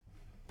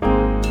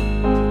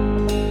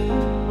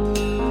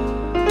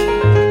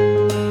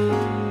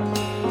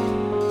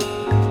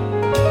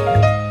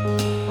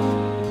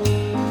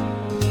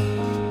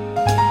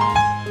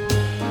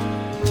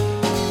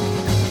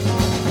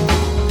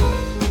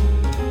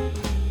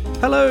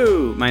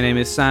Hello, my name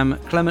is Sam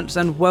Clements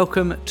and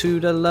welcome to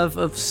The Love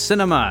of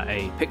Cinema,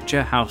 a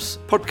Picturehouse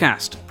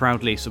podcast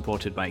proudly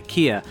supported by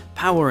Kia,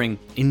 powering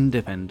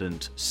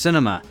independent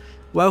cinema.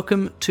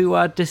 Welcome to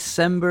our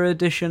December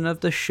edition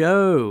of the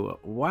show.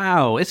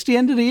 Wow, it's the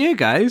end of the year,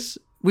 guys.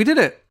 We did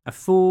it. A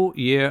full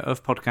year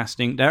of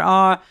podcasting. There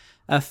are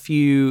a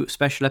few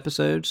special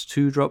episodes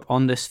to drop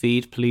on this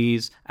feed.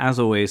 Please, as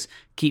always,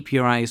 keep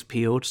your eyes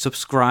peeled.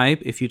 Subscribe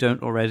if you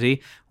don't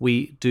already.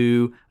 We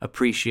do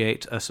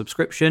appreciate a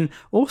subscription.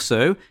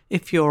 Also,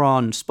 if you're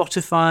on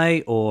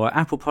Spotify or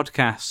Apple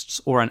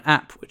Podcasts or an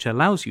app which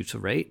allows you to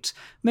rate,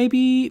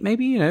 maybe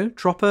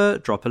drop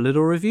a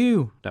little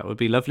review. That would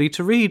be lovely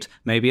to read.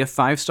 Maybe a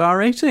 5-star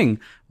rating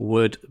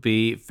would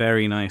be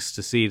very nice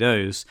to see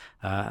those.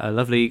 A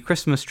lovely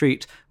Christmas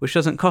treat which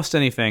doesn't cost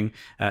anything,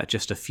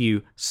 just a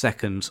few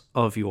seconds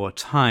of your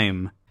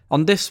time.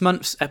 On this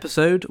month's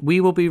episode,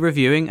 we will be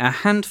reviewing a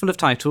handful of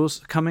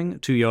titles coming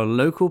to your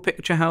local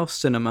Picturehouse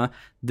cinema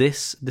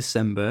this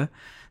December.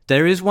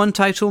 There is one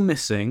title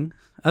missing,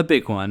 a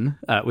big one,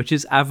 which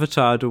is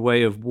Avatar: The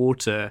Way of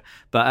Water,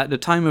 but at the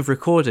time of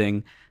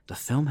recording, the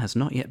film has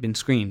not yet been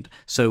screened,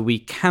 so we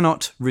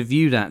cannot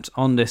review that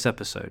on this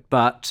episode,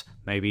 but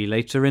maybe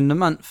later in the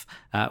month,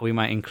 we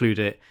might include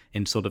it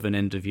in sort of an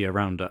end-of-year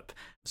roundup.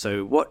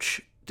 So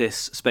watch this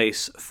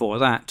space for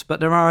that, but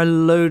there are a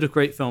load of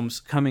great films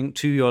coming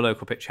to your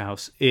local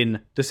Picturehouse in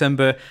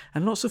December,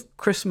 and lots of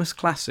Christmas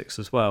classics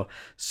as well.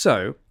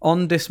 So,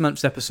 on this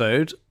month's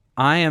episode,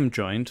 I am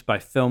joined by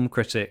film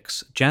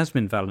critics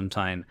Jasmine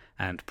Valentine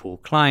and Paul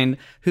Klein,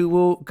 who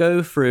will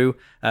go through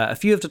a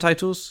few of the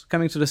titles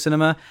coming to the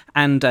cinema,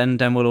 and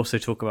then we'll also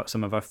talk about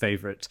some of our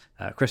favourite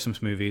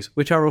Christmas movies,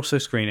 which are also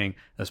screening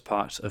as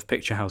part of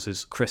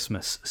Picturehouse's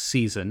Christmas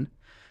season.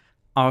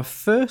 Our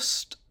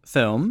first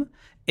film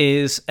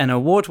is an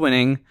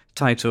award-winning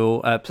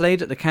title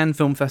played at the Cannes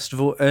Film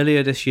Festival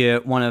earlier this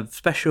year, won a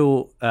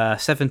special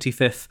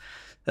 75th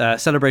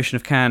Celebration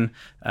of Cannes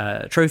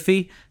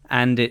trophy,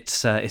 and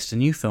it's the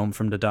new film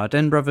from the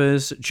Dardenne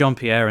brothers,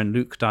 Jean-Pierre and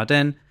Luc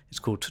Dardenne. It's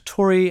called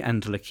Tori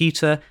and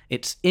Lokita.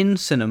 It's in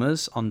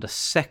cinemas on the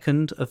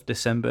 2nd of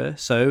December,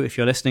 so if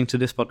you're listening to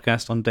this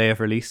podcast on day of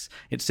release,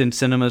 it's in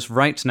cinemas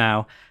right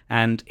now,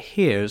 and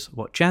here's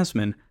what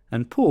Jasmine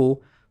and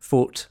Paul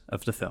thought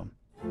of the film.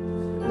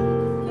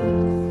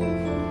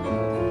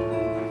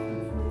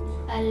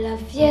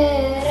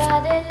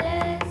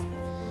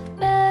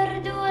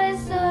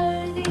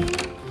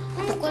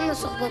 Pourquoi on ne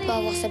sort pas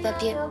avoir ses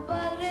papiers?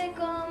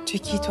 Tu es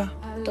qui, toi?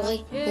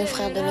 Tori, le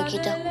frère de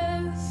Lokita.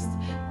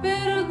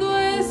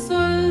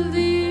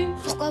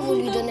 Pourquoi vous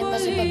lui donnez pas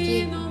ses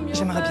papiers?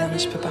 J'aimerais bien, mais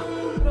je peux pas.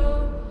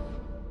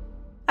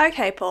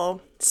 Okay,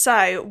 Paul.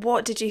 So,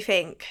 what did you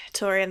think,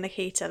 Tori and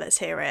Lokita? Let's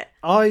hear it.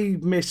 I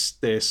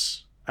missed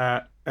this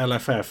at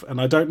LFF,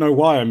 and I don't know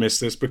why I missed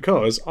this,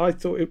 because I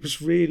thought it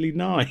was really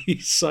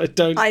nice. I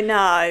don't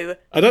know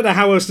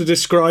how else to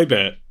describe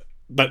it,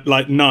 but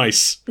like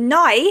nice.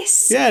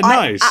 Nice? Yeah,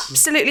 nice.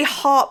 Absolutely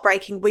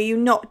heartbreaking. Were you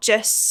not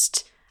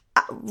just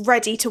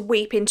ready to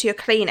weep into your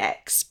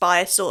Kleenex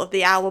by sort of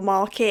the hour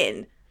mark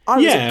in? I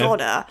was a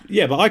goner.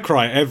 Yeah, but I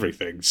cry at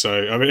everything,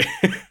 so I mean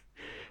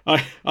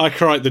I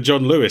cry at the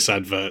John Lewis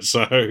advert,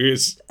 so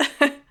it's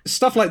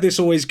stuff like this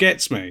always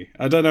gets me.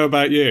 I don't know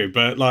about you,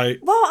 but like...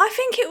 Well, I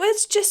think it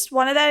was just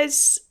one of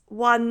those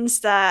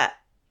ones that...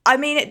 I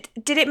mean,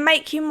 did it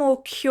make you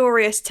more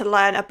curious to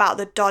learn about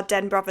the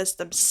Dardenne brothers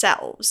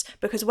themselves?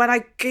 Because when I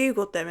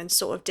Googled them and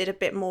sort of did a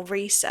bit more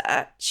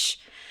research,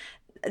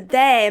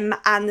 them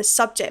and the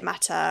subject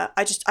matter,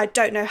 I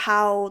don't know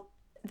how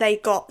they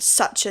got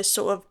such a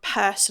sort of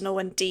personal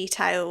and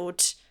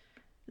detailed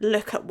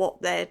look at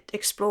what they're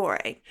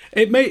exploring.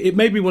 It made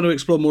me want to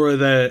explore more of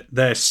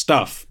their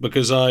stuff,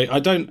 because I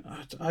don't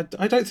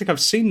think I've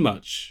seen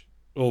much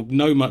or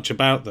know much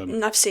about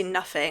them. I've seen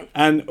nothing.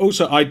 And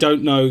also I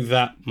don't know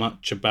that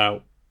much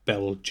about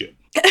Belgium.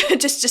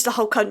 just the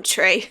whole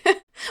country.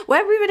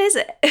 Where even is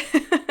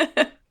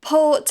it?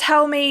 Paul,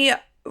 tell me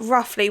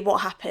roughly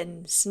what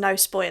happens. No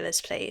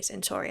spoilers, please,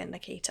 in Tori and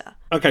Lokita.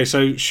 Okay,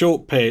 so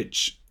short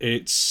pitch,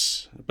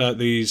 it's about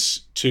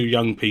these two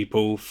young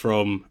people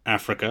from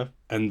Africa,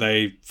 and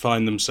they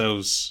find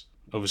themselves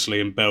obviously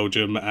in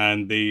Belgium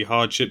and the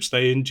hardships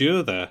they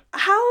endure there.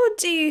 How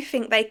do you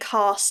think they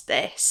cast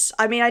this?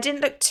 I mean, I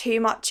didn't look too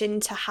much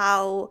into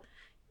how,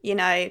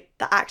 the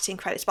acting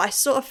credits, but I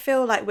sort of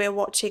feel like we're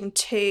watching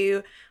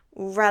two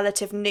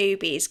relative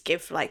newbies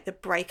give like the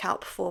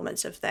breakout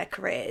performance of their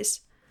careers.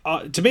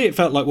 To me, it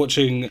felt like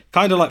watching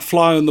kind of like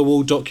fly on the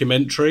wall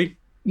documentary,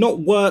 not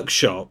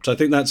workshopped. I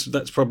think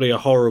that's probably a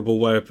horrible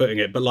way of putting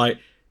it, but like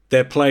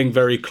they're playing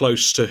very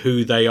close to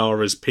who they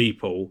are as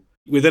people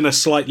within a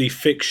slightly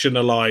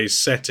fictionalized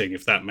setting,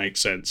 if that makes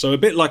sense. So a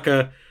bit like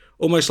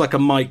almost like a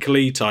Mike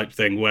Leigh type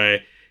thing, where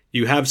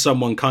you have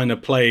someone kind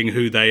of playing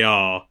who they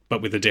are,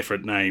 but with a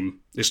different name.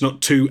 It's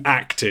not too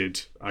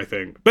acted, I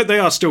think. But they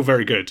are still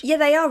very good. Yeah,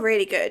 they are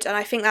really good. And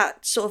I think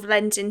that sort of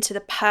lends into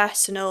the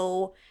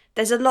personal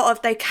there's a lot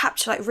of, they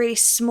capture like really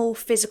small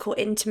physical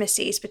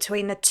intimacies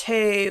between the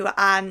two,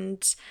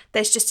 and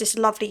there's just this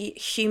lovely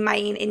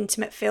humane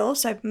intimate feel.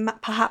 So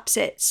perhaps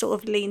it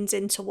sort of leans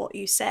into what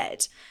you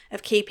said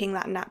of keeping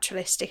that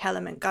naturalistic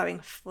element going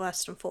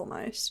first and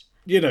foremost.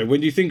 You know,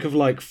 when you think of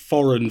like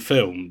foreign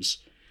films,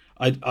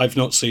 I've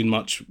not seen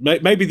much.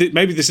 Maybe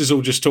this is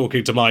all just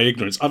talking to my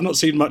ignorance. I've not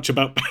seen much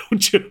about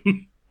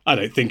Belgium. I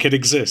don't think it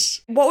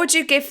exists. What would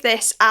you give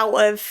this out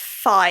of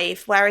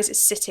 5? Where is it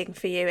sitting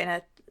for you in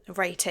a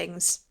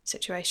ratings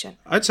situation?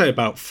 I'd say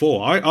about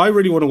 4. I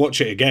really want to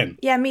watch it again.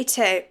 Yeah, me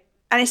too.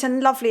 And it's a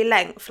lovely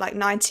length, like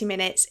 90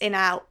 minutes in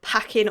out,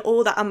 packing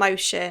all that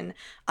emotion.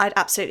 I'd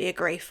absolutely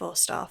agree,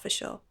 4-star for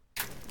sure.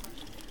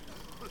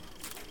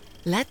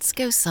 Let's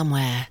go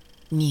somewhere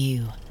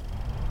new.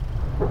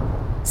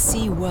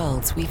 See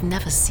worlds we've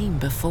never seen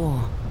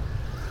before,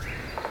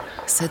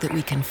 so that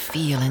we can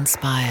feel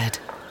inspired.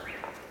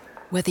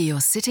 Whether you're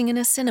sitting in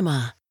a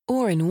cinema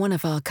or in one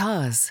of our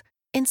cars,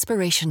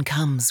 inspiration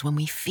comes when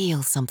we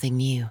feel something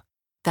new.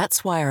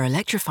 That's why our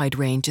electrified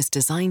range is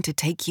designed to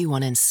take you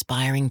on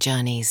inspiring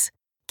journeys.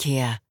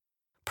 Kia,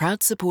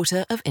 proud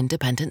supporter of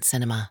independent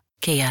cinema.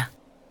 Kia,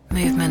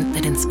 movement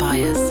that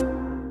inspires.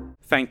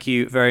 Thank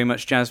you very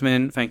much,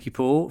 Jasmine. Thank you,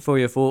 Paul, for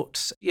your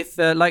thoughts. If,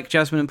 like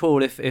Jasmine and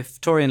Paul, if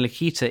Tori and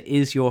Lokita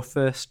is your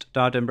first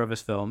Dardenne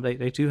Brothers film, they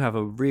do have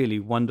a really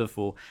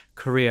wonderful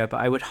career, but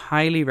I would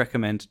highly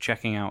recommend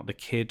checking out The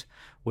Kid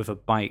with a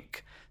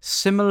Bike.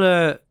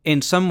 Similar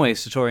in some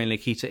ways to Tori and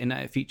Lokita in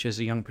that it features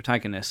a young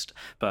protagonist,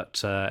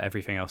 but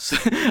everything else,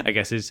 I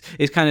guess, is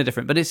kind of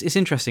different. But it's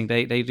interesting.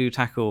 They do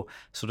tackle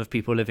sort of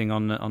people living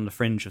on the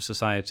fringe of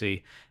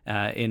society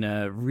in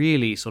a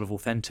really sort of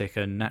authentic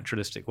and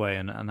naturalistic way.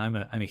 And I'm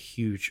a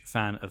huge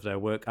fan of their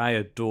work. I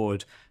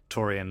adored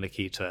Tori and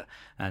Lokita,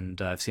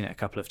 and I've seen it a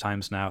couple of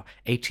times now.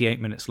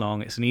 88 minutes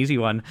long. It's an easy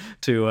one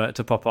to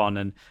pop on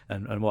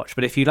and watch.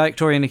 But if you like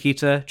Tori and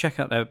Lokita, check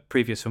out their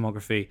previous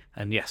filmography,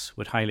 and yes,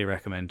 would highly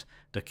recommend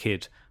The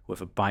Kid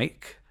with a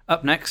Bike.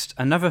 Up next,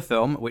 another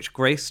film which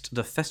graced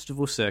the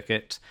festival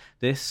circuit.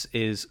 This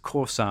is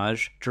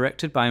Corsage,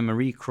 directed by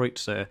Marie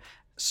Kreutzer,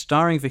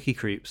 starring Vicky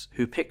Krieps,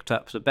 who picked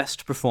up the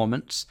best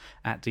performance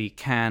at the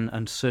Cannes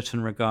and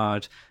Certain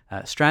Regard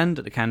Strand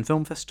at the Cannes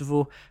Film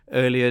Festival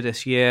earlier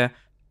this year.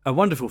 A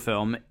wonderful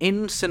film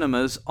in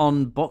cinemas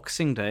on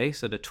Boxing Day,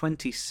 so the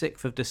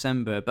 26th of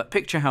December, but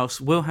Picturehouse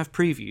will have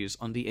previews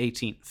on the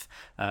 18th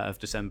of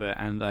December,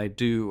 and I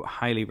do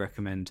highly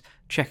recommend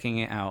checking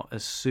it out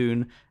as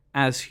soon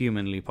as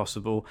humanly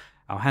possible.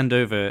 I'll hand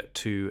over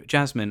to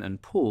Jasmine and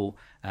Paul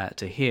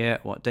to hear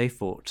what they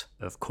thought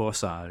of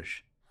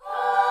Corsage.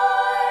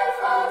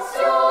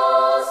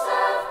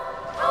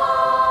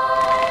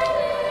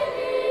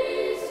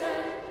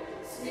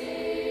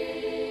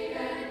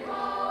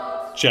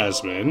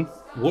 Jasmine,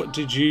 what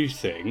did you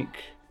think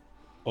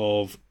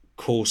of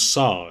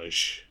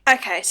Corsage?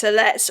 Okay, so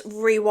let's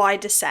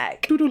rewind a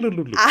sec.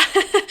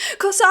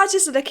 Corsage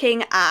is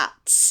looking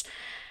at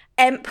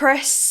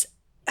Empress,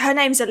 her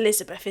name's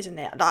Elizabeth, isn't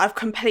it? Like, I've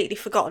completely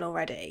forgotten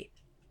already.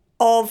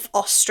 Of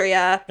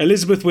Austria.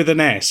 Elizabeth with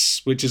an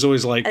S, which is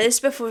always like...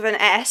 Elizabeth with an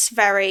S,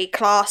 very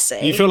classy.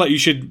 You feel like you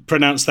should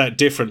pronounce that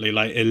differently,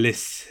 like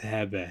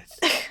Elizabeth.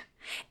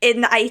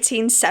 In the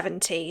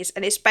 1870s,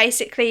 and it's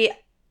basically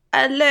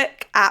a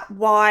look at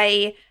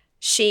why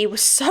she was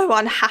so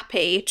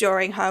unhappy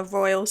during her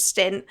royal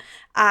stint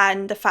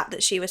and the fact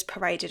that she was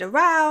paraded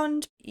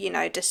around, you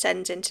know,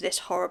 descends into this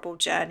horrible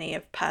journey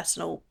of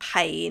personal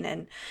pain.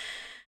 And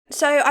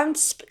so I'm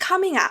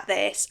coming at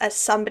this as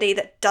somebody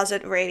that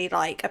doesn't really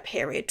like a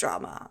period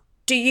drama.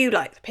 Do you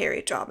like the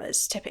period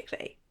dramas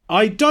typically?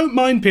 I don't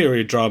mind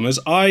period dramas.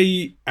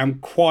 I am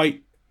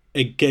quite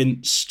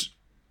against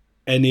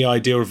any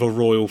idea of a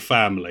royal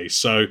family.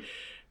 So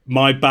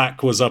my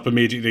back was up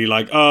immediately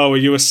like, oh, are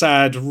you a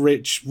sad,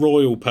 rich,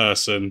 royal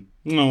person?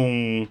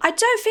 No. I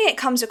don't think it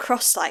comes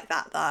across like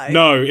that, though.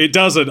 No, it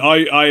doesn't.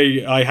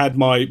 I had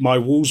my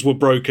walls were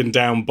broken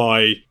down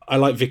by... I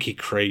like Vicky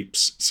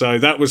Krieps. So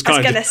that was kind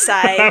of... I was going to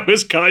say. That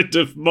was kind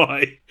of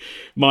my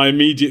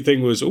immediate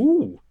thing was,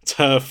 ooh, it's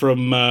her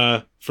from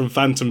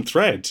Phantom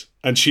Thread.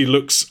 And she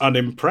looks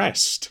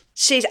unimpressed.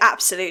 She's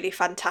absolutely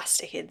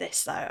fantastic in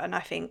this, though, and I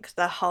think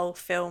the whole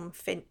film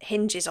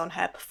hinges on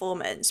her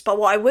performance. But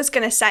what I was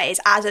going to say is,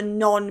 as a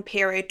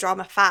non-period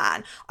drama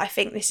fan, I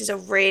think this is a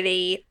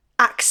really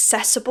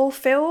accessible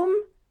film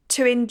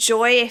to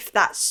enjoy if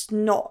that's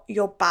not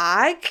your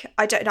bag.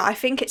 I don't know. I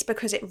think it's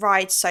because it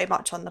rides so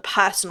much on the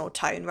personal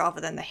tone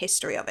rather than the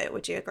history of it.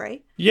 Would you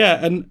agree?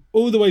 Yeah, and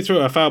all the way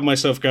through, I found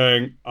myself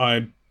going,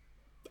 I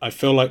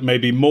feel like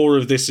maybe more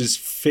of this is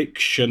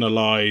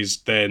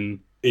fictionalized than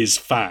is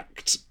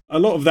fact. A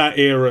lot of that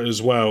era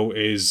as well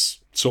is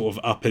sort of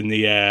up in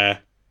the air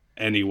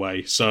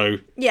anyway, so...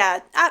 Yeah,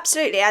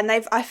 absolutely, and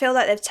I feel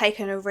like they've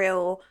taken a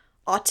real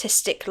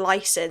artistic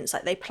license.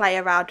 Like, they play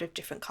around with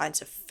different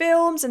kinds of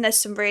films, and there's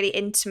some really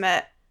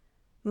intimate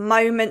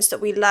moments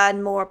that we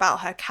learn more about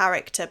her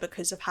character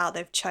because of how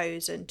they've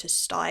chosen to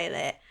style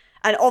it.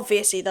 And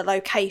obviously the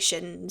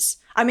locations,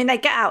 I mean, they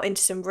get out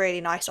into some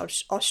really nice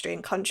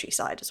Austrian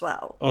countryside as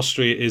well.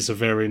 Austria is a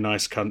very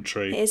nice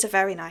country. It is a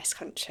very nice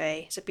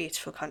country. It's a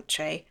beautiful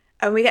country.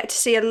 And we get to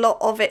see a lot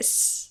of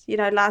its,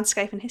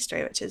 landscape and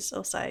history, which is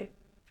also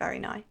very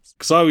nice.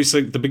 Because I always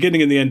think the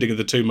beginning and the ending are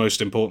the two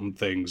most important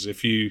things.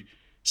 If you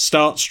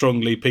start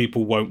strongly,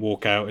 people won't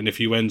walk out. And if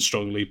you end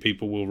strongly,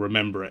 people will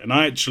remember it. And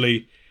I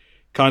actually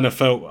kind of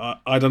felt,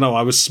 I don't know,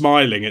 I was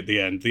smiling at the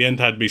end. The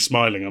end had me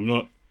smiling. I'm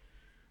not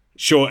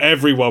sure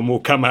everyone will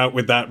come out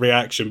with that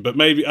reaction, but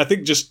maybe, I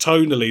think just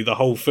tonally, the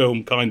whole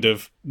film kind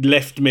of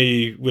left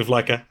me with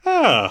like a,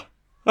 ha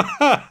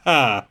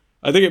ha.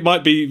 I think it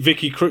might be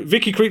Vicky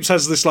Creeps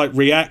has this like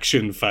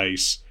reaction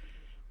face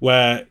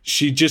where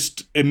she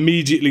just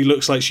immediately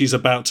looks like she's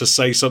about to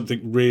say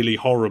something really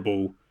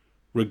horrible,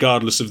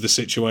 regardless of the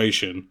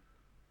situation.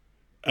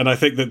 And I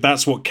think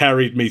that's what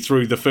carried me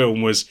through the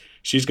film was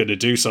she's going to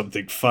do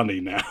something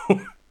funny now.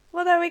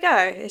 Well, there we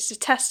go. It's a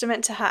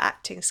testament to her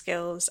acting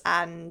skills,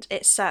 and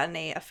it's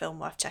certainly a film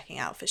worth checking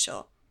out for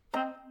sure.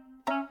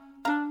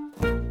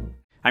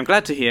 I'm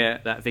glad to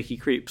hear that Vicky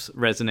Creeps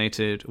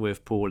resonated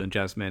with Paul and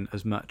Jasmine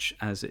as much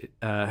as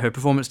her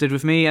performance did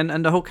with me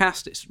and the whole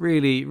cast. It's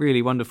really,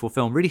 really wonderful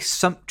film. Really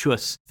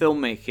sumptuous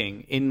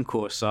filmmaking in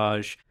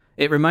Corsage.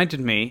 It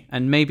reminded me,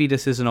 and maybe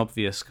this is an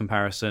obvious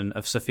comparison,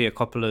 of Sofia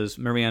Coppola's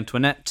Marie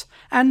Antoinette,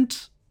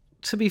 and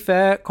to be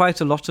fair, quite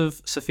a lot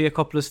of Sofia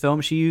Coppola's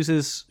films she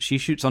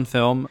shoots on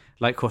film,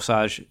 like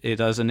Corsage it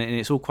does, and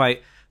it's all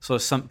quite sort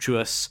of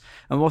sumptuous.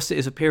 And whilst it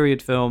is a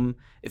period film,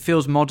 it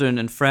feels modern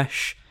and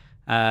fresh,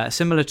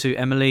 similar to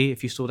Emily,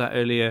 if you saw that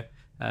earlier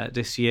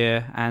this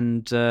year.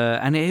 And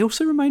it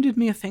also reminded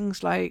me of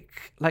things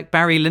like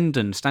Barry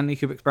Lyndon, Stanley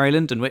Kubrick's Barry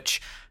Lyndon,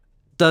 which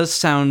does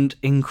sound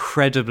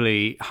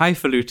incredibly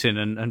highfalutin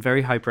and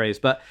very high praise,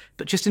 but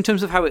just in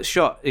terms of how it's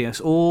shot, it's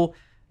all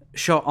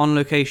shot on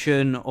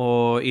location,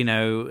 or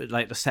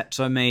like the sets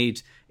are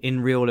made in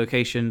real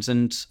locations,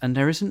 and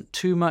there isn't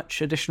too much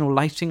additional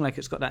lighting. Like,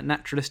 it's got that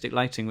naturalistic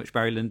lighting which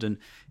Barry Lyndon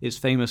is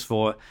famous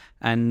for,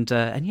 and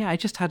yeah,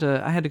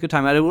 I had a good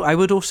time. I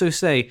would also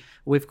say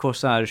with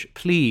Corsage,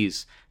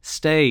 please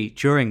stay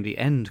during the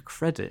end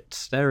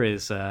credits. There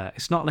is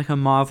it's not like a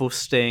Marvel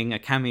sting, a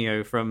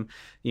cameo from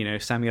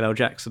Samuel L.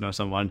 Jackson or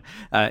someone.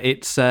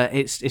 It's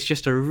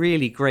just a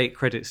really great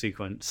credit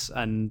sequence,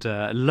 and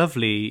a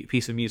lovely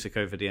piece of music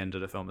over the end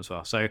of the film as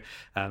well. So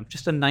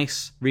just a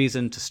nice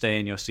reason to stay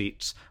in your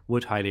seats.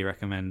 Would highly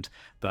recommend,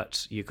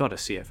 but you got to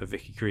see it for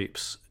Vicky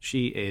Creeps.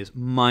 She is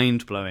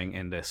mind-blowing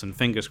in this, and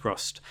fingers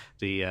crossed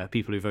the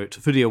people who vote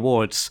for the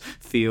awards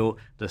feel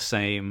the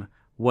same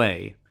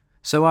way.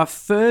 So our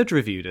third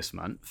review this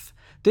month,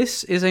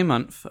 this is a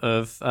month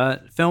of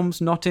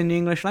films not in the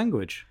English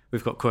language.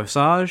 We've got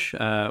Corsage,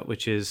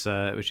 which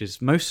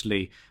is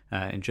mostly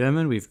in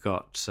German. We've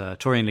got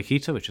Tori and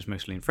Lokita, which is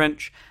mostly in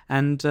French,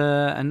 and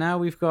now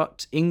we've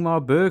got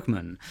Ingmar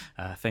Bergman,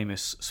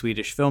 famous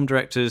Swedish film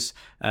director's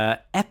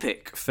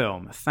epic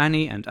film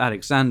Fanny and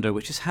Alexander,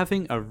 which is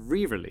having a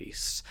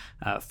re-release,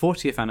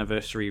 40th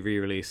anniversary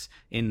re-release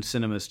in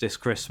cinemas this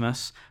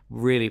Christmas.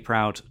 Really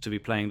proud to be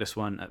playing this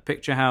one at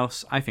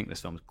Picturehouse. I think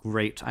this film's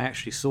great. I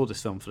actually saw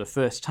this film for the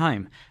first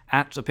time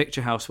at a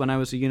Picturehouse when I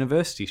was a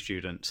university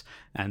student,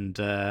 and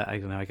I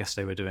don't know, I guess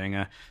they were doing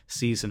a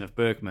season of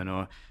Bergman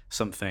or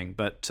something,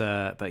 but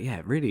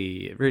yeah,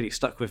 really, really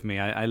stuck with me.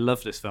 I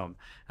love this film,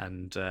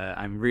 and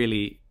I'm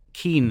really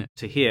keen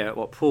to hear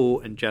what Paul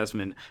and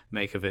Jasmine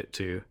make of it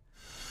too.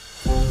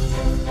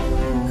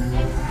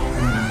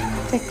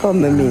 È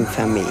come min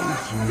famiglia.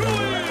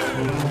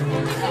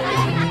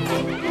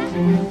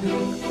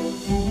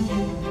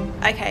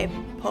 Okay,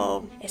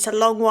 Paul, it's a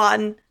long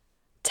one.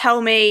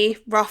 Tell me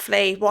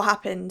roughly what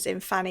happens in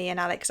Fanny and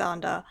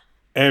Alexander.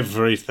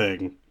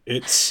 Everything.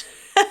 It's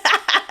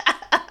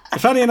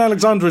Fanny and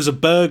Alexander is a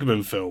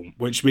Bergman film,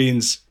 which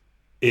means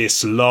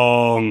it's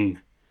long.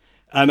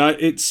 And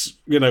it's,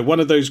 one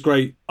of those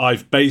great,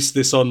 I've based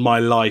this on my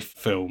life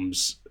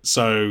films.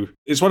 So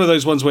it's one of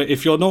those ones where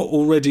if you're not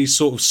already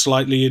sort of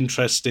slightly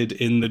interested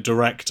in the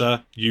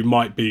director, you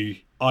might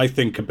be, I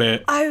think, a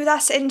bit... Oh,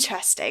 that's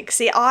interesting.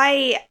 See,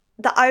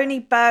 the only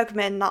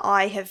Bergman that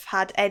I have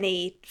had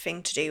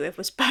anything to do with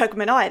was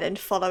Bergman Island,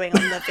 following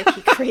on the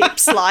Vicky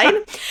Creeps line.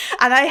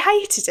 And I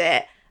hated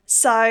it.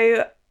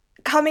 So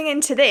coming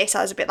into this,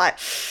 I was a bit like,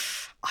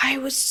 I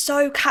was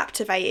so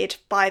captivated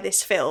by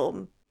this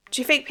film.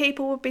 Do you think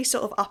people would be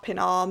sort of up in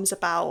arms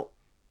about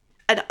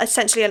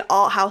essentially an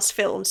art house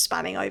film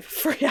spanning over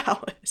 3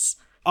 hours?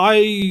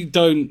 I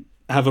don't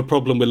have a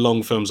problem with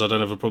long films. I don't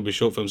have a problem with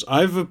short films.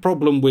 I have a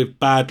problem with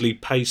badly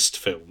paced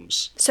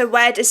films. So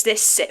where does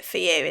this sit for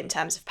you in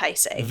terms of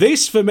pacing?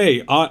 This, for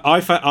me,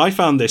 I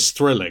found this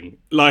thrilling.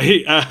 Like,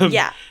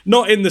 yeah.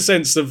 Not in the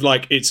sense of,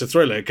 like, it's a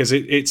thriller, because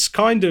it's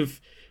kind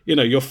of,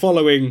 you're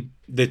following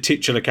the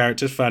titular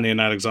characters, Fanny and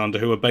Alexander,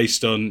 who are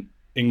based on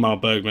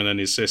Ingmar Bergman and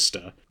his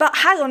sister. But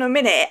hang on a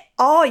minute,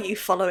 are you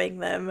following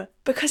them?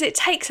 Because it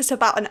takes us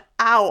about an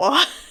hour.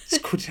 It's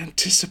called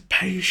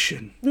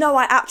anticipation. No,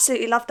 I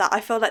absolutely love that.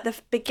 I feel like the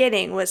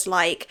beginning was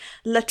like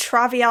La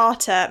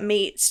Traviata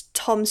meets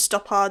Tom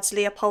Stoppard's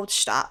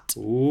Leopoldstadt.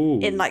 Ooh.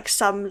 In like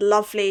some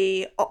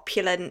lovely,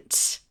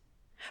 opulent...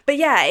 But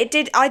yeah,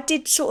 I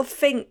did sort of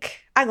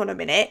think, hang on a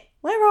minute,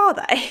 where are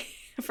they?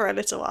 For a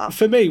little while.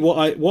 For me,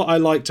 what I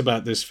liked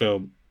about this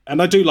film,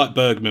 and I do like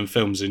Bergman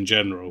films in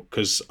general,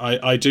 because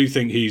I do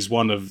think he's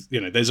one of,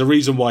 there's a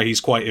reason why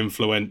he's quite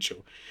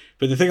influential.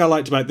 But the thing I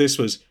liked about this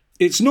was,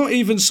 it's not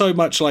even so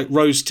much like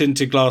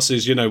rose-tinted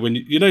glasses,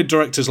 when,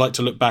 directors like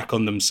to look back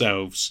on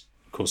themselves.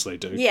 Of course they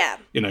do. Yeah.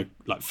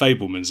 Like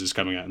Fabelmans is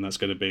coming out, and that's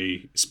going to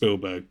be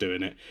Spielberg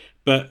doing it.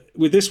 But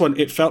with this one,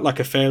 it felt like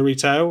a fairy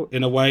tale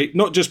in a way.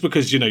 Not just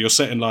because, you're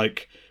set in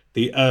like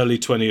the early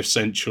 20th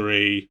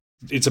century.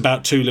 It's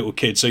about two little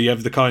kids. So you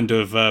have the kind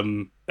of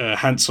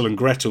Hansel and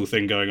Gretel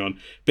thing going on.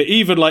 But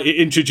even like it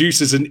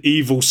introduces an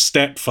evil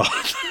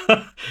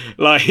stepfather.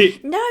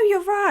 Like, no,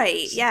 you're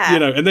right. Yeah.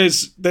 And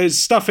there's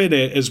stuff in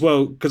it as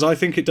well, because I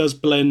think it does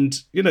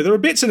blend. There are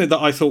bits in it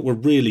that I thought were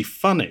really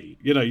funny.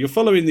 You're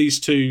following these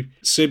two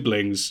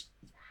siblings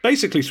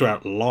basically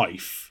throughout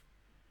life.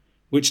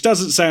 Which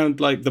doesn't sound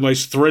like the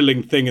most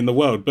thrilling thing in the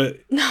world, but...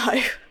 No.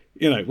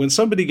 When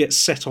somebody gets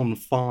set on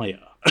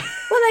fire...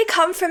 Well, they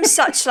come from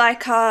such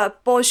like a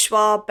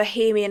bourgeois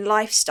bohemian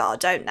lifestyle,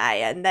 don't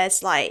they? And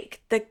there's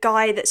like the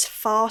guy that's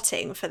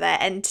farting for their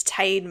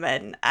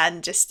entertainment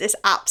and just this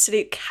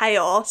absolute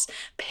chaos,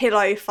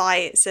 pillow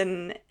fights.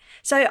 And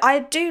so I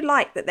do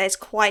like that there's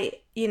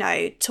quite,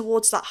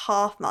 towards that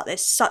half mark,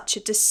 there's such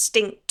a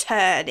distinct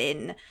turn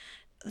in...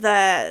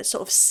 the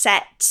sort of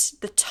set,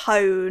 the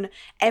tone,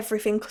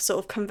 everything sort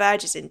of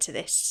converges into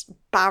this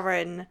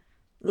barren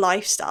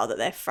lifestyle that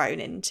they're thrown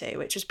into,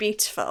 which was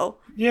beautiful.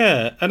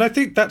 Yeah, and I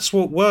think that's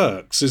what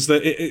works, is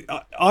that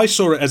I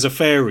saw it as a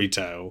fairy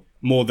tale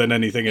more than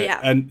anything. Yeah.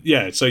 And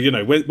yeah, so,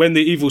 when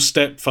the evil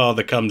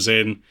stepfather comes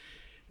in,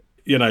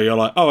 you're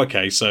like, oh,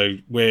 okay, so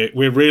we're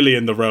really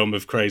in the realm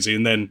of crazy.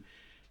 And then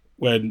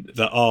when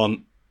the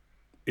aunt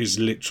is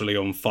literally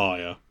on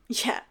fire.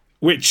 Yeah.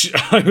 Which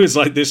I was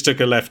like, this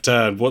took a left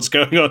turn. What's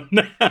going on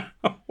now?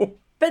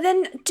 But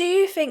then, do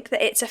you think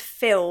that it's a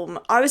film?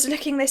 I was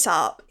looking this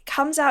up. It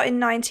comes out in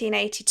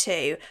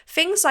 1982.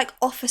 Things like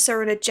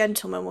Officer and a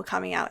Gentleman were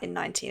coming out in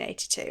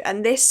 1982.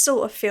 And this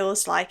sort of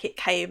feels like it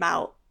came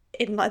out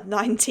in like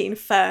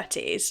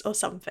 1930s or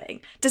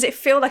something. Does it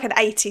feel like an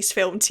 80s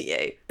film to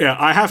you? Yeah,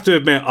 I have to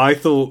admit, I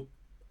thought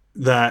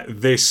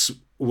that this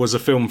was a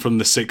film from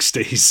the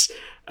 60s.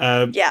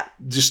 Yeah.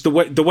 Just the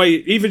way,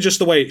 even just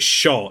the way it's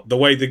shot, the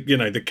way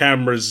the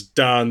camera's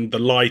done, the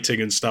lighting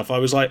and stuff. I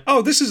was like,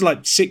 oh, this is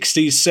like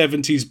 60s,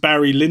 70s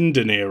Barry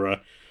Lyndon era,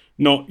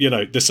 not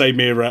the same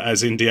era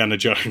as Indiana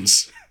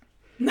Jones.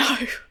 No.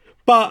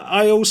 But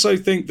I also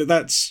think that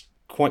that's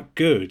quite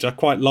good. I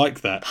quite like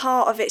that.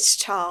 Part of its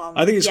charm.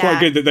 I think it's quite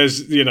good that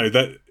there's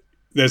that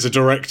there's a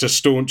director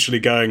staunchly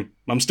going,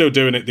 I'm still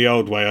doing it the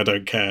old way. I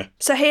don't care.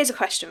 So here's a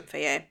question for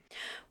you.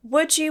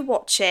 Would you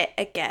watch it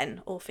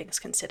again, all things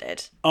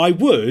considered? I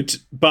would,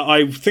 but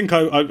I think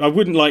I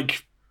wouldn't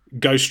like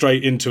go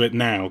straight into it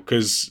now,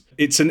 because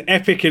it's an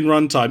epic in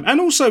runtime and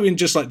also in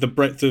just like the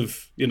breadth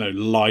of,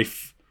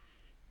 life.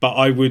 But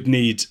I would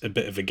need a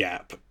bit of a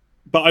gap.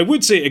 But I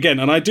would see it again,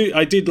 and I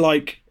did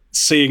like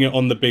seeing it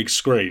on the big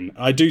screen.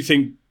 I do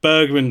think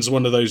Bergman's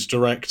one of those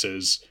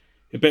directors,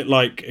 a bit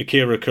like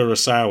Akira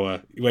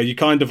Kurosawa, where you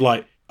kind of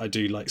like, I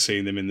do like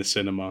seeing them in the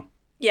cinema.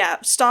 Yeah,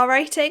 star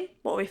rating?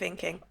 What are we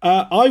thinking?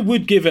 I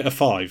would give it a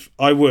 5.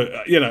 I would.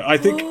 I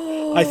think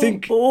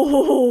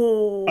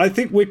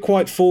we're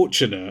quite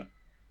fortunate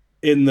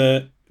in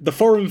the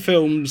foreign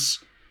films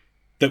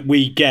that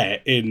we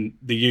get in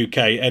the UK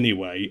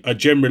anyway are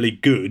generally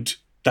good.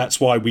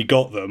 That's why we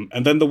got them.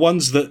 And then the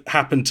ones that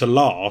happen to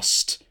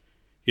last,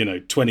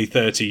 20,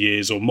 30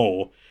 years or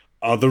more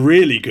are the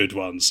really good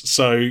ones.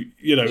 So,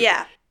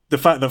 the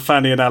fact that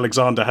Fanny and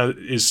Alexander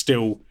is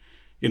still...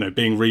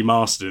 being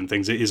remastered and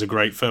things, it is a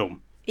great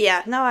film.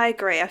 Yeah, no, I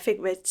agree. I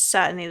think we're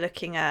certainly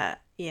looking at,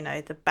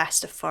 the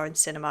best of foreign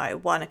cinema.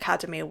 It won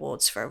Academy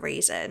Awards for a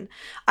reason.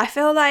 I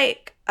feel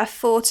like a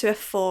 4 to a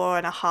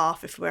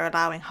 4.5 if we're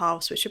allowing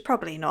halves, which we're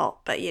probably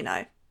not, but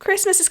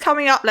Christmas is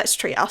coming up, let's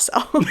treat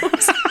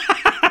ourselves.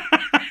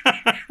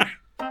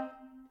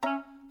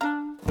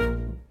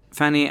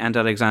 Fanny and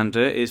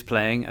Alexander is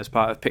playing as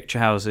part of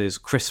Picturehouse's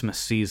Christmas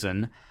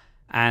season.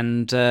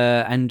 And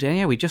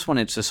yeah, we just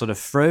wanted to sort of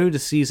throw the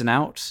season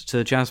out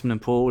to Jasmine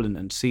and Paul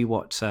and see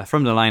what,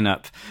 from the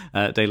lineup,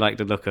 they like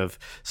the look of.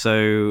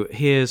 So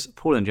here's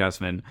Paul and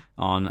Jasmine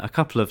on a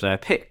couple of their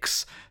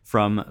picks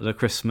from the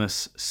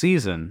Christmas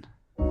season.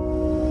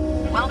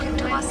 Welcome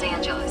to Los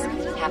Angeles.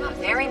 Have a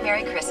very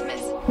Merry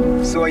Christmas.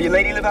 So your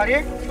lady live out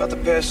here? About the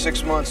past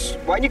 6 months.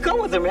 Why'd you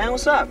come with her, man?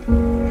 What's up?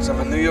 Because I'm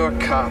a New York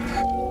cop.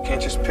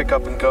 Can't just pick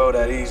up and go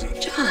that easy.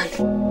 John,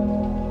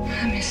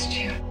 I missed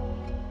you.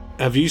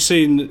 Have you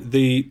seen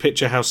the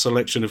Picturehouse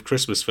selection of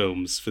Christmas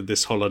films for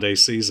this holiday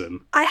season?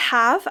 I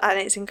have, and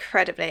it's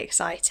incredibly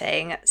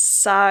exciting.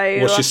 So,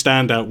 what's your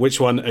standout? Which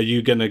one are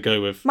you going to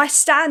go with? My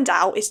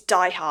standout is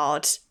Die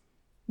Hard,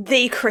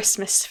 the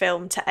Christmas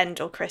film to end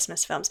all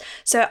Christmas films.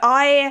 So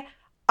I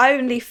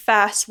only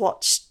first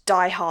watched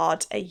Die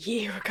Hard a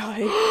year ago.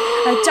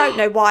 I don't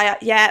know why.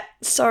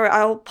 Sorry,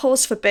 I'll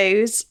pause for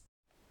booze.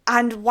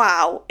 And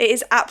wow, it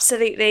is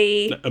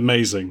absolutely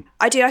amazing.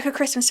 I do like a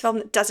Christmas film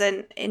that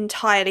doesn't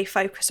entirely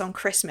focus on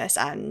Christmas,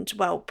 and,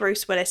 well,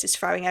 Bruce Willis is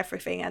throwing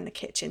everything and the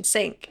kitchen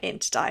sink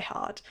into Die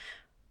Hard.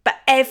 But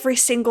every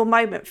single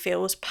moment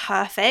feels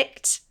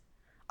perfect.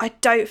 I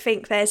don't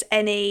think there's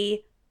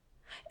any...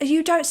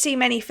 You don't see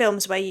many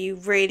films where you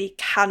really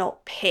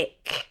cannot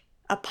pick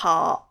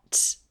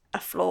apart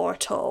a flaw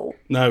at all.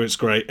 No, it's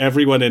great.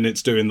 Everyone in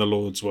it's doing the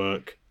Lord's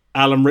work.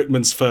 Alan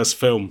Rickman's first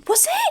film.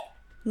 Was it?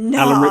 No.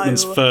 Alan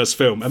Rickman's first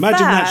film.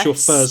 Imagine that's your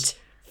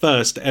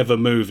first ever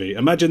movie.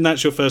 Imagine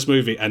that's your first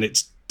movie and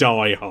it's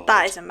Die Hard.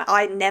 That is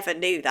I never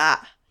knew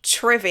that.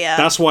 Trivia.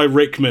 That's why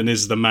Rickman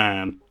is the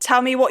man.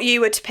 Tell me what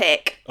you would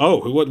pick.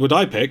 Oh, what would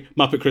I pick?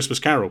 Muppet Christmas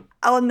Carol.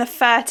 On the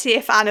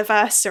 30th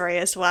anniversary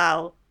as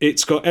well.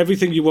 It's got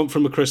everything you want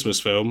from a Christmas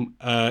film.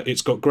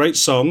 It's got great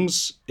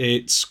songs.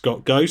 It's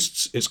got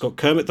ghosts. It's got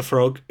Kermit the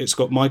Frog. It's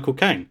got Michael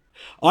Caine.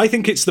 I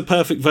think it's the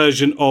perfect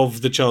version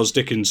of the Charles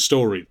Dickens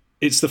story.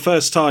 It's the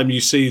first time you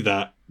see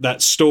that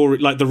story,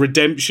 like the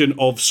redemption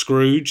of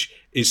Scrooge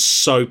is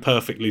so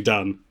perfectly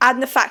done.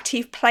 And the fact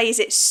he plays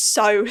it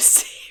so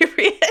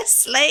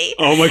seriously.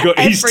 Oh my God,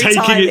 he's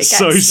taking it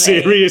so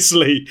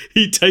seriously.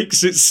 He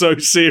takes it so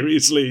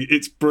seriously.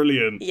 It's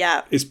brilliant.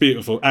 Yeah. It's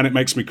beautiful and it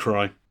makes me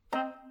cry.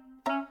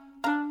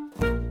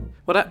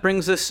 Well, that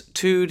brings us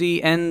to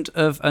the end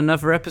of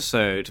another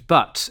episode,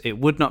 but it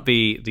would not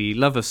be the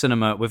love of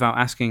cinema without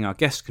asking our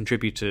guest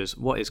contributors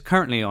what is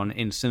currently on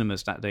in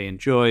cinemas that they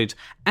enjoyed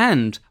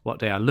and what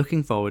they are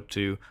looking forward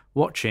to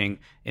watching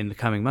in the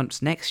coming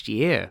months next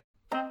year.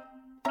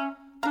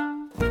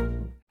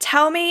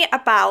 Tell me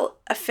about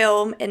a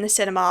film in the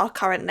cinema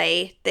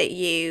currently that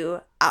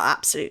you are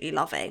absolutely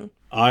loving.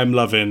 I'm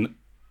loving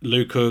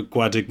Luca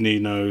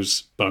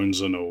Guadagnino's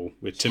Bones and All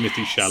with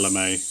Timothée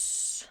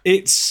Chalamet.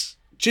 It's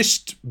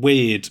just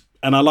weird,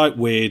 and I like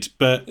weird,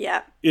 but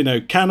you know,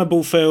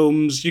 cannibal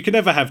films, you can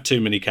never have too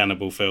many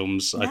cannibal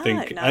films. I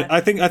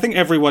think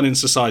everyone in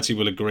society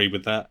will agree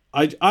with that.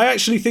 I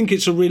actually think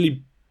it's a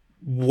really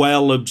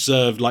well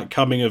observed, like,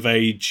 coming of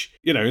age,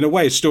 you know, in a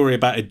way, a story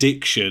about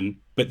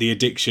addiction, but the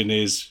addiction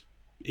is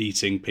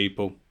eating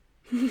people.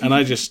 And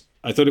I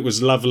thought it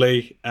was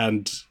lovely,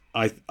 and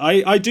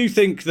I do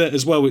think that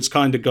as well it's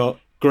kind of got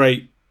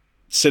great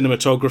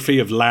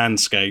cinematography of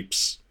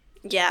landscapes.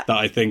 Yeah. That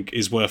I think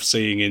is worth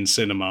seeing in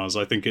cinemas.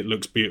 I think it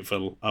looks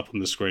beautiful up on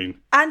the screen.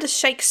 And a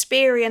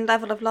Shakespearean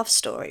level of love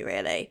story,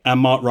 really.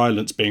 And Mark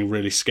Rylance being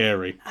really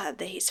scary.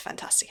 He's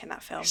fantastic in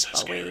that film, so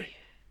but scary. We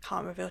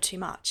can't reveal too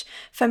much.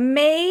 For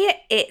me,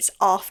 it's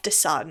After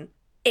Sun.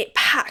 It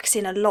packs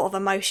in a lot of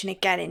emotion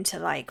again into,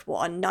 like,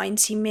 what, a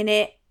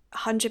 90-minute,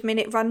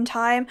 100-minute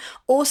runtime.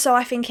 Also,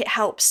 I think it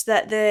helps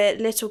that the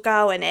little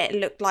girl in it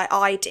looked like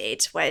I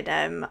did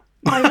when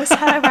I was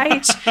her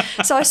age.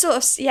 So I sort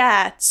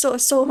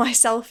of saw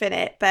myself in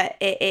it. But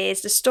it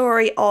is the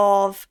story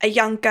of a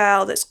young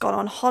girl that's gone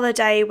on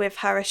holiday with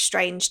her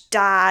estranged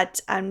dad,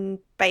 and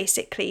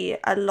basically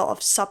a lot of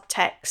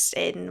subtext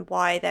in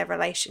why their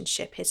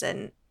relationship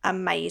isn't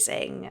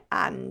amazing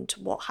and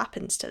what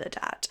happens to the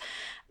dad.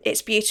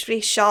 It's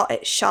beautifully shot.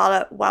 It's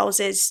Charlotte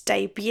Wells's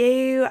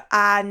debut,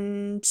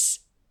 and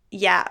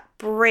yeah,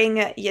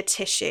 bring your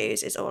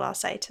tissues is all I'll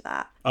say to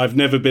that. I've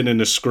never been in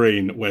a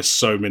screen where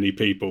so many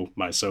people,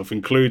 myself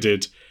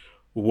included,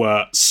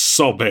 were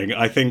sobbing.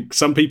 I think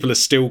some people are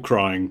still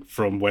crying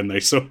from when they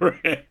saw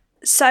it.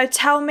 So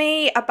tell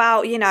me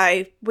about, you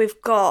know, we've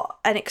got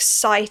an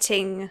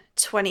exciting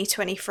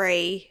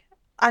 2023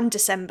 and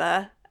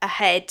December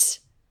ahead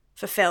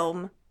for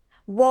film.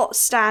 What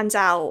stands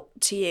out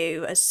to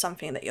you as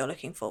something that you're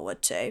looking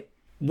forward to?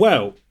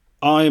 Well,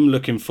 I'm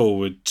looking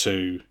forward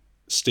to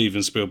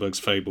Steven Spielberg's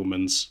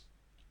Fabelmans.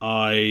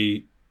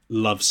 I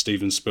love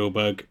Steven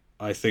Spielberg.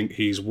 I think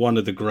he's one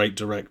of the great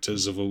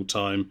directors of all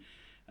time.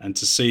 And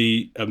to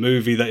see a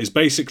movie that is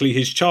basically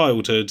his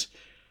childhood,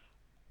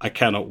 I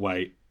cannot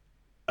wait.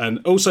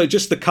 And also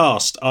just the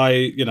cast.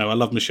 I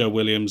love Michelle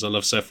Williams. I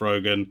love Seth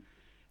Rogen.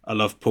 I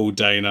love Paul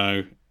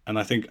Dano. And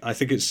I think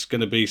it's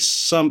going to be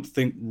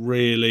something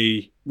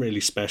really, really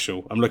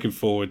special. I'm looking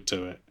forward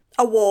to it.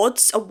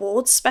 Awards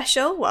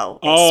special? Well,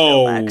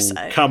 it's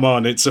Spielberg, so. Come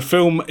on. It's a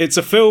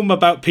film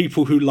about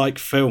people who like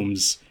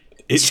films.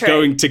 It's True.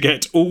 Going to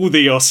get all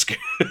the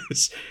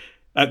Oscars.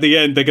 At the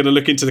end, they're going to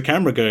look into the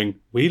camera going,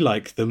 we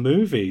like the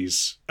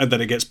movies. And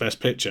then it gets Best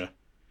Picture.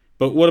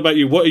 But what about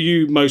you? What are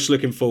you most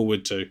looking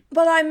forward to?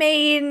 Well, I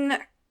mean,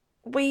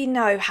 we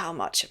know how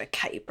much of a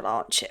Cate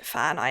Blanchett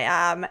fan I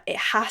am. It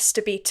has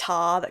to be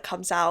Tar, that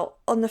comes out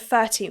on the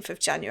 13th of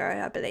January,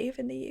 I believe,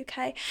 in the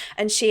UK.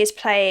 And she is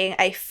playing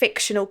a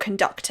fictional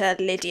conductor,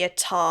 Lydia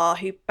Tar,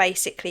 who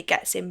basically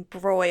gets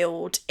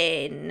embroiled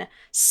in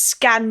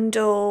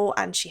scandal,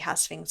 and she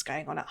has things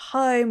going on at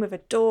home with a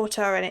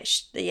daughter. And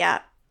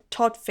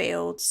Todd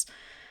Fields.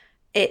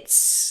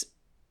 It's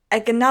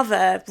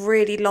another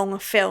really long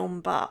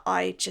film, but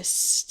I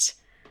just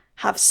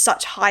have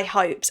such high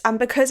hopes, and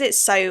because it's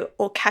so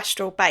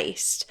orchestral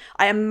based,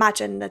 I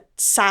imagine the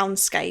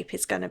soundscape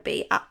is going to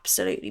be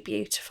absolutely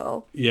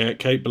beautiful. Yeah,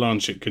 Cate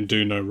Blanchett can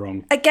do no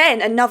wrong.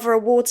 Again, another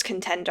awards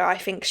contender. I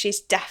think she's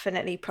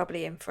definitely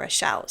probably in for a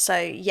shout. So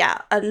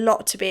yeah, a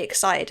lot to be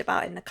excited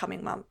about in the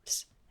coming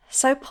months.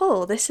 So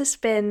Paul, this has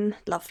been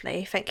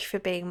lovely. Thank you for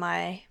being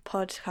my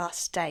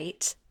podcast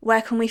date.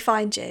 Where can we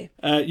find you?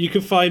 You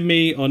can find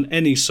me on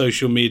any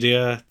social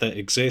media that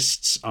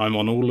exists. I'm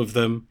on all of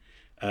them.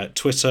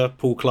 Twitter,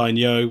 Paul Klein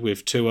Yo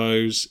with 2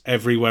 O's.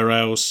 Everywhere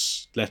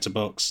else,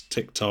 Letterboxd,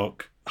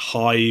 TikTok,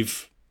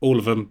 Hive, all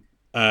of them.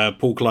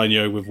 Paul Klein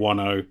Yo with 1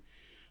 O.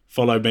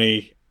 Follow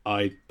me.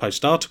 I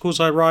post articles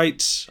I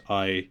write.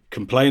 I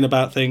complain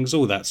about things,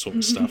 all that sort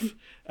of stuff.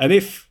 And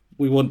if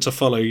we want to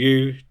follow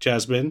you,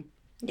 Jasmine,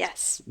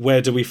 yes,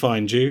 where do we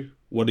find you?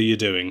 What are you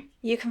doing?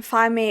 You can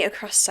find me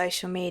across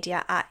social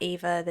media at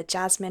either the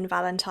Jasmine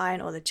Valentine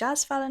or the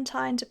Jazz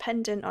Valentine,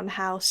 depending on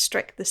how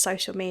strict the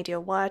social media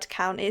word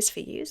count is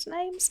for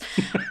usernames.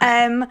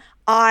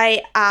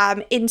 I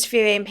am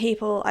interviewing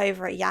people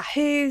over at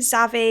Yahoo,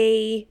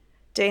 Zavvi,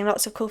 doing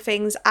lots of cool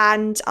things,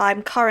 and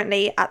I'm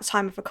currently, at the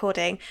time of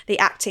recording, the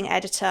acting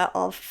editor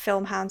of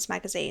Filmhounds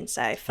magazine,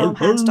 so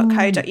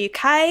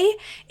filmhounds.co.uk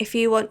if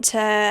you want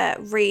to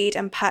read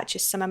and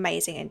purchase some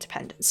amazing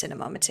independent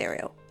cinema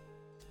material.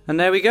 And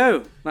there we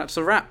go. That's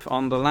a wrap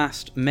on the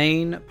last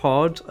main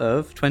pod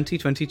of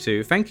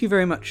 2022. Thank you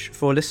very much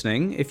for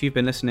listening. If you've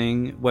been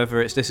listening,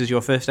 whether this is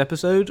your first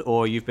episode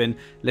or you've been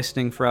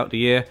listening throughout the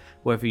year,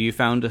 whether you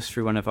found us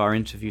through one of our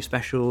interview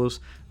specials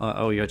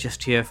or you're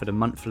just here for the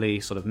monthly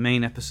sort of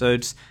main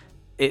episodes,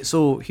 it's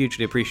all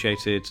hugely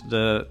appreciated.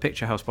 The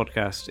Picturehouse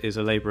podcast is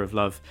a labour of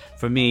love.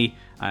 For me,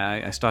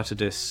 I started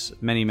this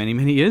many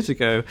years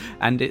ago,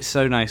 and it's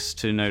so nice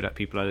to know that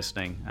people are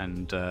listening,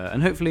 and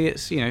hopefully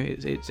it's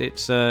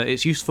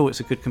it's useful.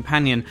 It's a good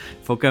companion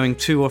for going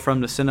to or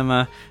from the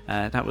cinema.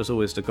 That was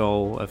always the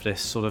goal of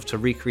this, sort of to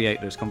recreate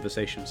those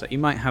conversations that you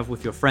might have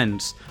with your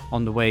friends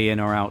on the way in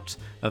or out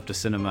of the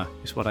cinema.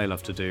 It's what I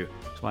love to do.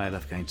 It's why I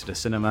love going to the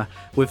cinema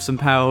with some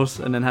pals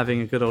and then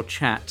having a good old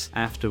chat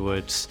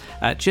afterwards.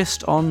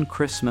 Just on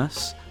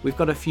Christmas, we've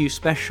got a few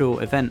special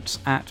events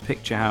at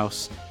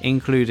Picturehouse,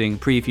 including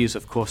previews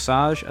of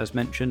Corsage, as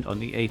mentioned, on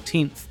the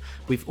 18th.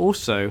 We've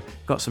also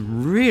got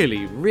some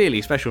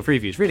really special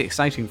previews, really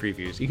exciting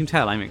previews. You can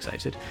tell I'm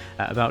excited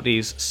about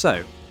these.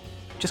 So,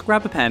 just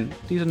grab a pen.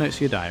 These are notes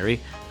for your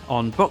diary.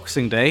 On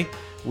Boxing Day,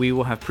 we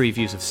will have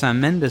previews of Sam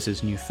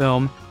Mendes' new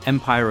film,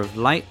 Empire of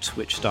Light,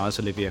 which stars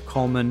Olivia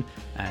Colman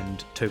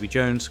and Toby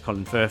Jones.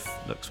 Colin Firth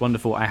looks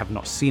wonderful. I have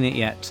not seen it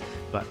yet,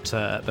 but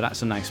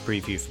that's a nice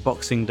preview for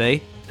Boxing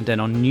Day. And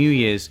then on New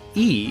Year's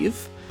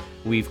Eve,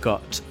 we've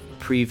got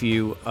a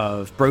preview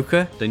of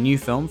Broker, the new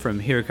film from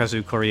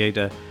Hirokazu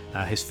Koreeda,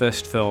 his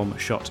first film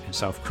shot in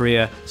South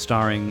Korea,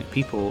 starring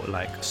people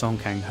like Song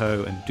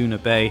Kang-ho and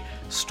Doona Bae,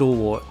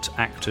 stalwart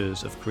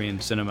actors of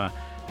Korean cinema.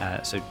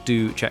 So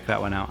do check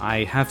that one out.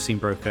 I have seen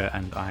Broker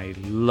and I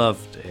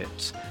loved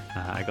it.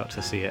 I got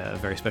to see it at a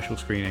very special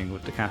screening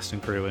with the cast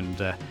and crew, and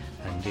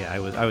yeah, I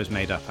was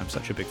made up. I'm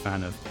such a big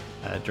fan of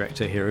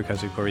director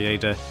Hirokazu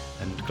Koreeda,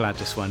 and glad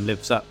this one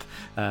lives up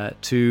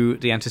to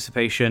the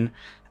anticipation.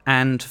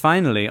 And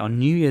finally, on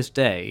New Year's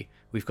Day,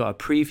 we've got a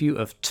preview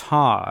of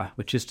Tar,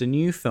 which is the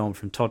new film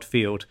from Todd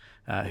Field,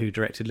 who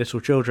directed Little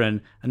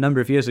Children a number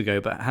of years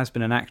ago, but has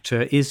been an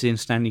actor, is in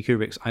Stanley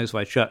Kubrick's Eyes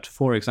Wide Shut,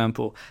 for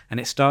example, and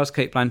it stars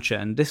Cate Blanchett,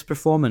 and this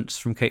performance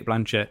from Cate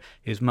Blanchett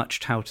is much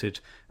touted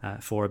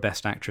for a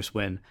Best Actress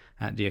win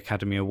at the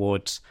Academy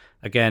Awards.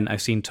 Again,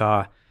 I've seen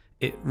Tar.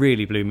 It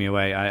really blew me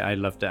away. I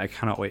loved it. I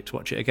cannot wait to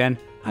watch it again.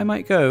 I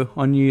might go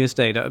on New Year's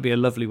Day. That would be a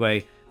lovely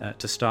way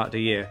to start the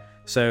year.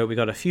 So we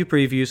got a few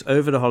previews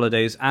over the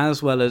holidays,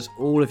 as well as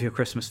all of your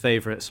Christmas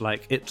favourites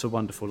like It's a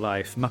Wonderful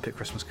Life, Muppet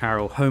Christmas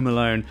Carol, Home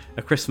Alone,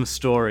 A Christmas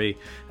Story,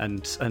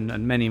 and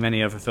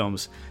many other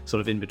films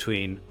sort of in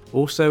between.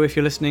 Also, if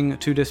you're listening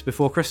to this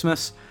before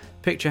Christmas,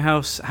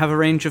 Picturehouse have a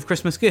range of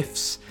Christmas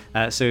gifts.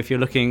 So if you're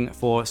looking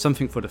for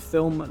something for the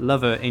film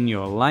lover in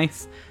your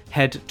life,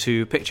 head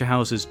to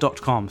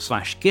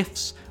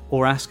picturehouses.com/gifts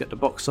or ask at the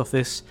box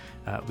office.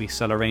 We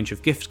sell a range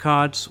of gift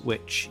cards,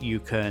 which you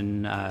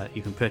can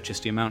purchase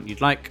the amount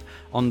you'd like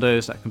on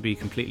those. That can be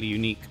completely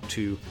unique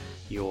to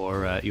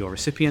your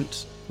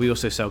recipient. We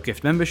also sell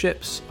gift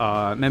memberships.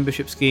 Our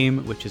membership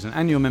scheme, which is an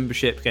annual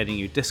membership, getting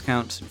you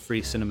discounts and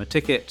free cinema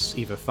tickets,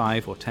 either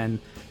 5 or 10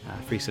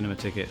 free cinema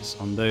tickets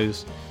on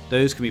those.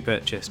 Those can be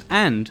purchased.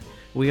 And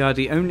We are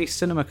the only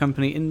cinema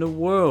company in the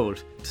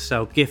world to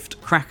sell gift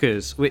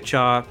crackers, which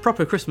are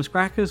proper Christmas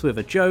crackers with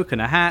a joke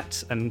and a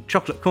hat and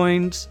chocolate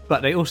coins,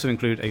 but they also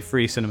include a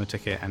free cinema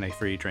ticket and a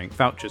free drink,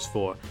 vouchers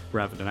for,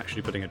 rather than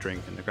actually putting a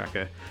drink in the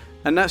cracker.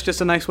 And that's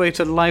just a nice way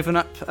to liven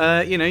up,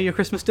 your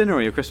Christmas dinner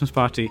or your Christmas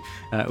party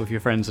with your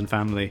friends and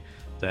family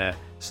there.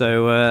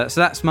 So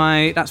that's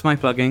my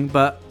plugging,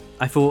 but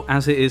I thought,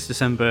 as it is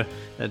December,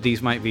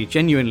 these might be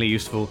genuinely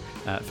useful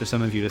for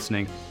some of you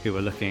listening who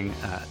are looking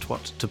at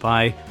what to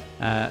buy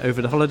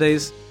over the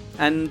holidays.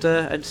 And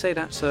I'd say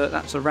that's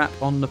a wrap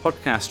on the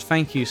podcast.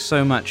 Thank you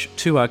so much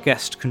to our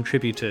guest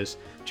contributors,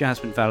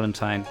 Jasmine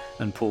Valentine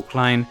and Paul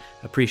Klein.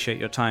 Appreciate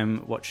your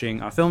time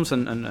watching our films,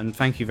 and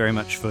thank you very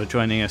much for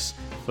joining us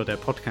for their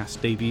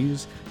podcast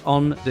debuts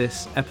on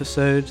this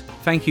episode.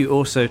 Thank you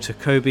also to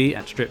Kobe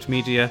at Stripped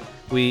Media.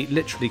 We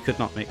literally could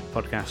not make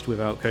the podcast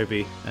without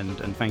Kobe, and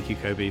thank you,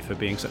 Kobe, for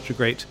being such a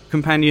great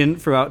companion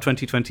throughout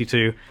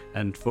 2022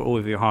 and for all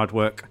of your hard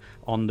work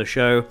on the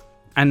show.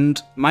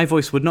 And my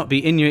voice would not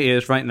be in your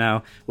ears right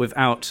now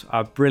without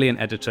our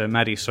brilliant editor,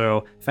 Maddie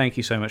Searle. Thank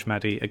you so much,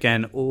 Maddie.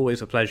 Again,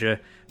 always a pleasure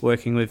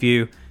working with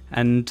you.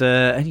 And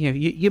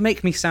you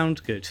make me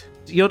sound good.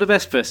 You're the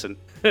best person.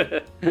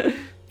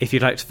 If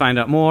you'd like to find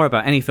out more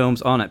about any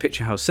films on at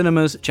Picturehouse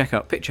Cinemas, check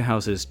out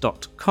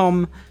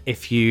picturehouses.com.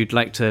 If you'd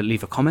like to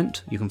leave a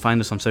comment, you can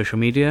find us on social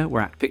media.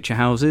 We're at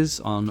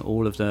Picturehouses on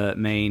all of the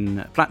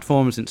main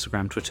platforms,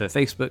 Instagram, Twitter,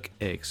 Facebook,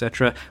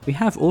 etc. We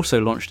have also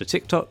launched a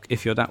TikTok.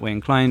 If you're that way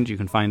inclined, you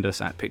can find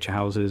us at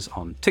Picturehouses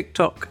on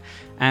TikTok.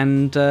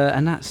 And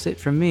that's it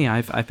from me.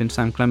 I've been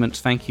Sam Clements.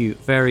 Thank you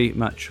very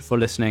much for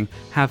listening.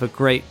 Have a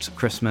great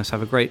Christmas.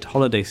 Have a great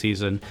holiday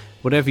season.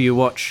 Whatever you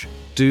watch,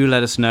 do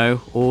let us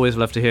know. Always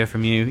love to hear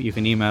from you. You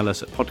can email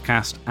us at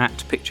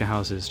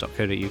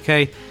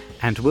podcast@picturehouses.co.uk,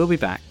 and we'll be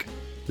back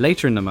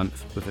later in the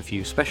month with a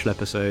few special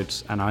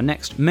episodes, and our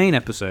next main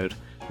episode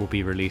will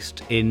be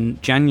released in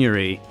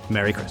January.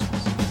 Merry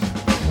Christmas.